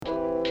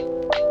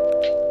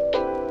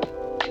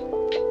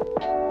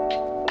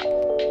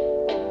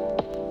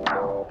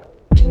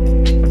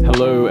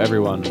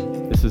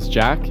this is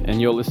Jack,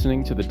 and you're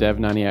listening to the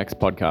Dev90X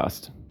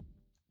podcast.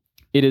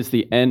 It is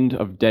the end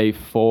of day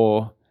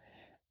 4,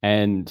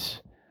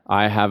 and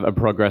I have a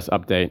progress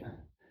update.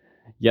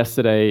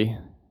 Yesterday,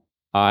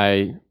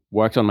 I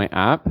worked on my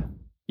app,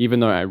 even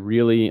though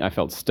I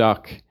felt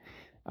stuck.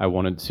 I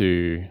wanted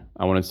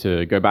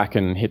to go back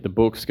and hit the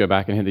books, go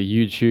back and hit the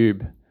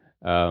YouTube,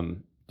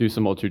 do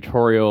some more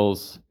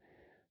tutorials,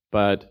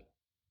 but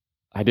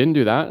I didn't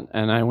do that,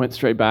 and I went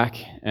straight back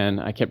and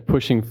I kept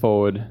pushing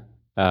forward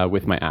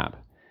with my app,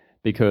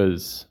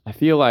 because I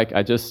feel like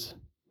I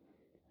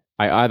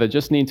either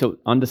just need to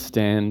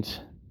understand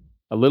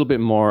a little bit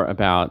more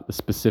about the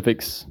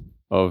specifics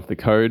of the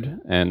code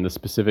and the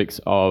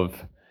specifics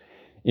of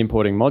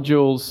importing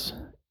modules,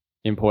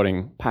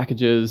 importing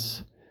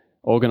packages,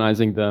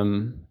 organizing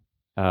them,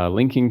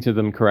 linking to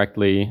them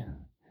correctly,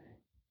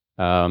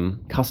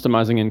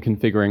 customizing and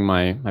configuring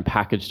my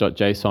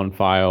package.json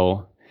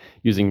file,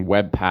 using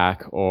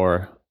Webpack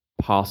or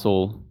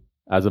Parcel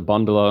as a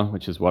bundler,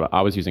 which is what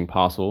I was using,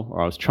 Parcel,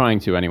 or I was trying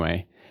to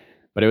anyway.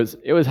 But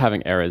it was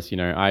having errors.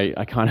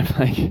 I kind of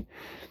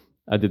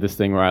I did this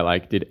thing where I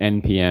did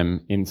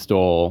npm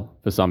install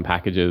for some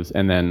packages,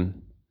 and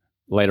then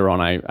later on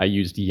I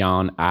used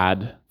yarn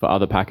add for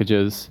other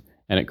packages,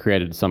 and it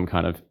created some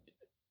kind of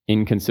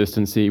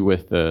inconsistency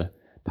with the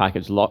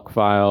package lock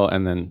file,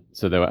 and then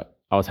I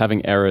was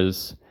having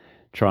errors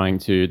trying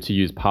to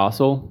use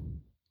Parcel,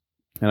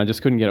 and I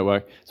just couldn't get it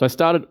work. So I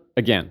started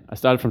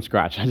from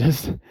scratch.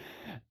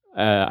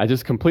 I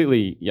just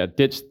completely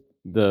ditched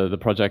the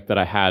project that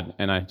I had,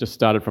 and I just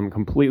started from a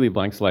completely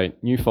blank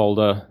slate, new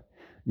folder,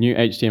 new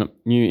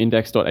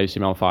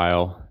index.html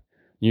file,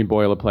 new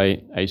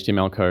boilerplate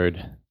HTML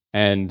code,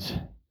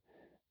 and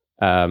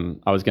I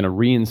was going to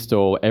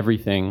reinstall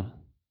everything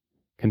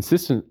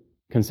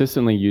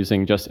consistently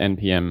using just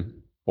npm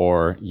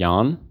or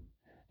yarn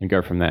and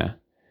go from there.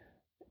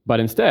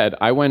 But instead,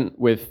 I went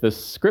with the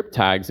script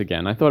tags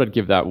again. I thought I'd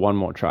give that one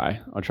more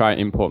try. I'll try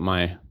and import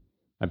my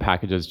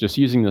packages just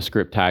using the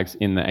script tags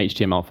in the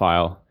HTML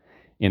file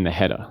in the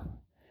header.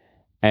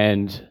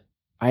 And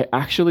I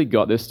actually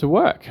got this to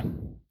work.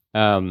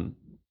 So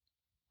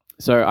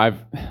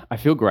I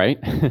feel great.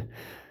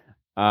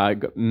 I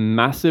got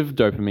massive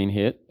dopamine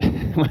hit.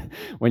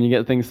 When you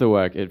get things to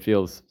work, it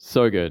feels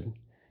so good.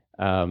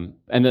 And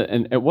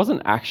it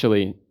wasn't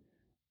actually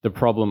the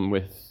problem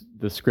with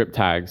the script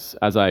tags.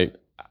 As I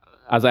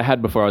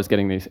had before, I was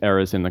getting these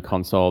errors in the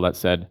console that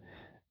said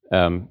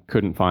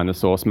couldn't find the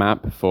source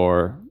map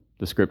for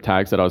the script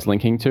tags that I was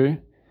linking to,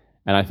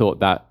 and I thought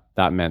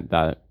that meant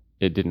that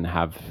it didn't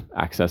have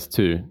access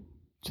to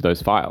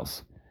those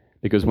files,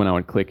 because when I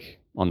would click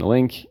on the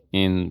link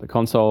in the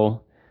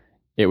console,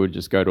 it would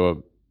just go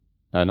to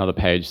another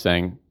page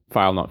saying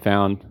file not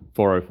found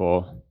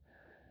 404,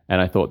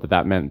 and I thought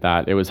that meant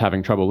that it was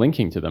having trouble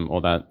linking to them,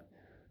 or that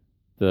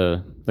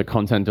the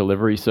content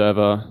delivery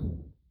server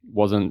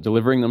wasn't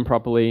delivering them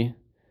properly,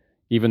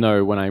 even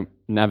though when I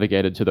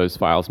navigated to those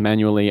files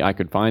manually, I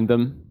could find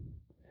them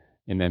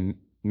in their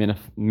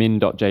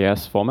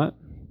min.js format.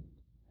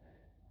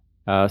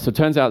 So it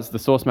turns out the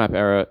source map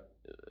error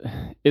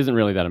isn't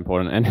really that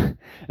important. And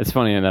it's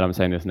funny that I'm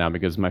saying this now,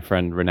 because my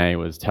friend Renee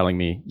was telling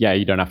me, yeah,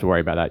 you don't have to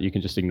worry about that. You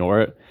can just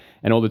ignore it.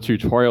 And all the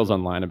tutorials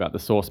online about the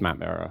source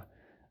map error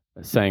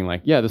saying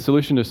the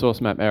solution to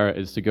source map error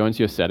is to go into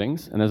your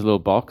settings, and there's a little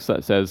box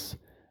that says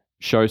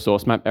show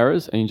source map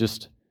errors, and you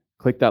just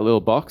click that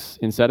little box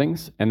in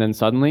settings, and then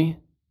suddenly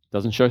it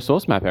doesn't show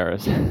source map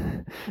errors.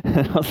 And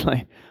I was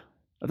like,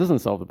 that doesn't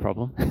solve the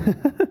problem.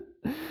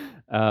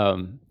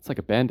 It's like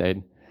a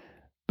Band-Aid.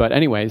 But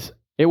anyways,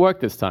 it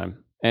worked this time.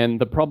 And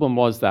the problem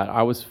was that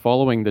I was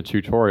following the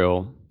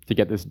tutorial to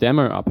get this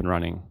demo up and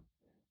running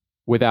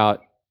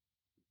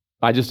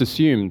I just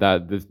assumed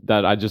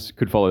that I just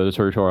could follow the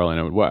tutorial and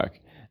it would work.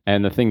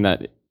 And the thing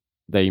that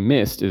they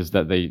missed is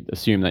that they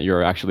assume that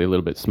you're actually a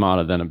little bit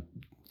smarter than a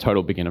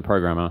total beginner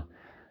programmer.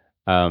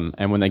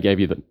 And when they give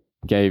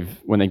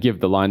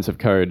the lines of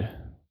code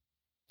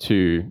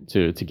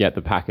to get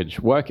the package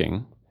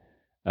working,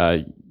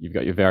 you've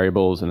got your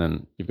variables, and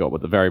then you've got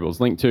what the variables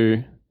link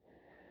to.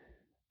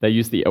 They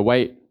use the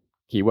await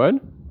keyword,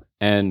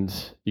 and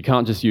you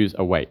can't just use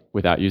await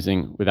without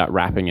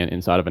wrapping it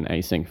inside of an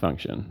async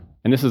function.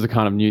 And this is a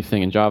kind of new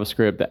thing in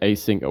JavaScript, the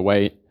async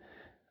await.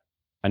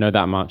 I know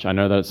that much. I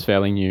know that it's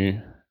fairly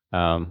new,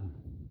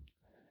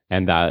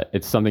 and that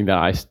it's something that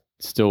I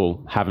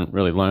still haven't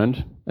really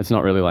learned. It's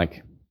not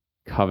really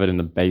covered in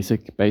the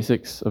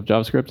basics of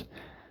JavaScript.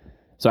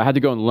 So I had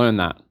to go and learn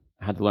that.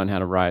 I had to learn how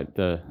to wrap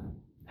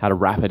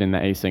it in the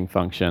async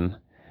function.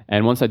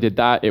 And once I did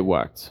that, it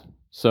worked.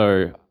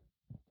 So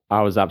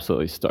I was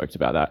absolutely stoked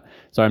about that.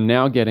 So I'm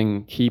now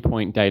getting key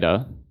point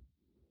data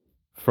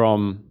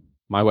from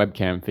my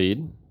webcam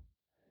feed,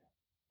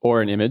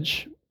 or an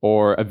image,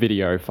 or a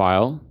video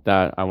file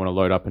that I want to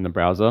load up in the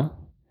browser.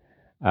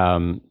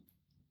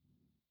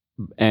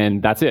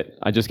 And that's it.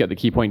 I just get the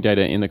key point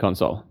data in the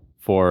console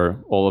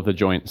for all of the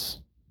joints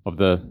of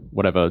the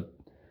whatever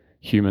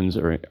humans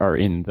are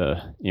in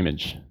the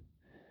image.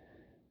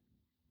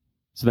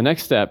 So the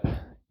next step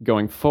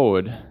going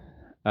forward,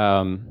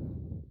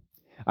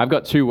 I've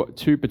got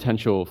two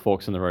potential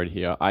forks in the road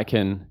here. I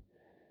can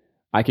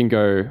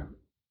go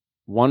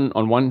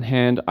on one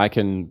hand, I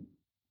can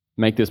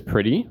make this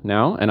pretty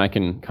now, and I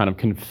can kind of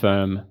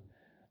confirm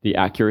the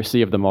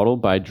accuracy of the model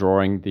by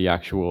drawing the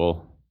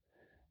actual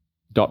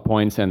dot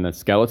points and the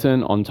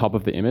skeleton on top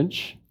of the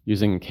image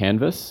using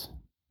Canvas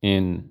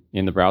in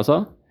the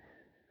browser,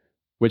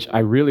 which I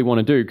really want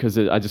to do because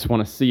I just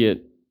want to see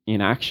it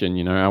in action.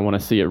 You know, I want to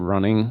see it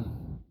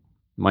running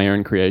my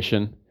own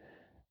creation,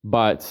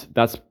 but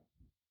that's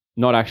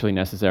not actually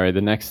necessary.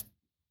 The next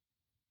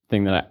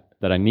thing that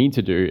I need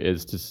to do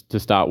is to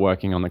start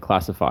working on the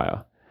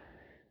classifier.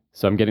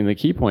 So I'm getting the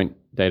key point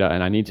data,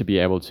 and I need to be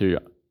able to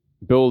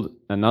build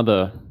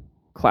another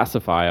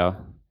classifier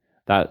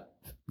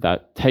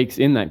that takes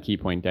in that key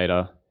point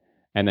data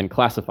and then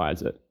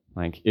classifies it.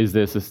 Like, is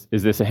this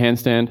a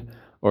handstand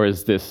or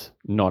is this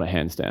not a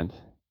handstand?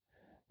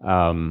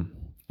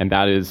 And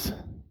that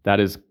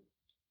is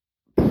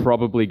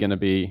probably going to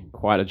be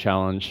quite a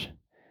challenge,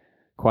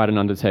 quite an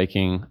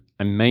undertaking.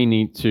 I may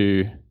need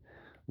to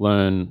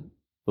learn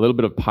a little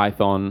bit of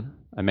Python.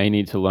 I may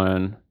need to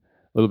learn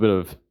a little bit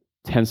of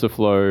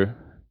TensorFlow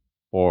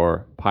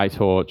or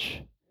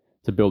PyTorch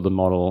to build the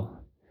model.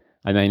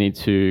 I may need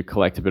to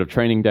collect a bit of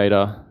training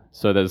data.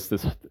 So there's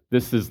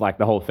this is like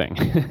the whole thing.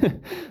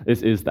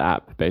 This is the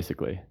app,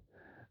 basically.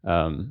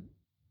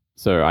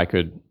 So I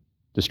could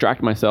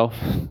distract myself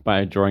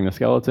by drawing the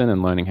skeleton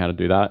and learning how to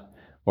do that,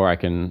 or I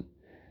can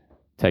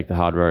take the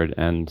hard road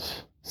and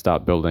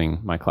start building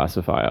my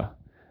classifier.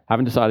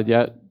 Haven't decided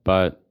yet,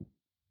 but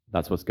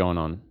that's what's going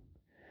on.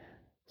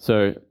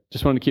 So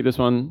just wanted to keep this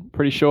one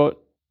pretty short.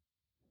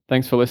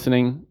 Thanks for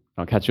listening.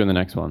 I'll catch you in the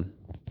next one.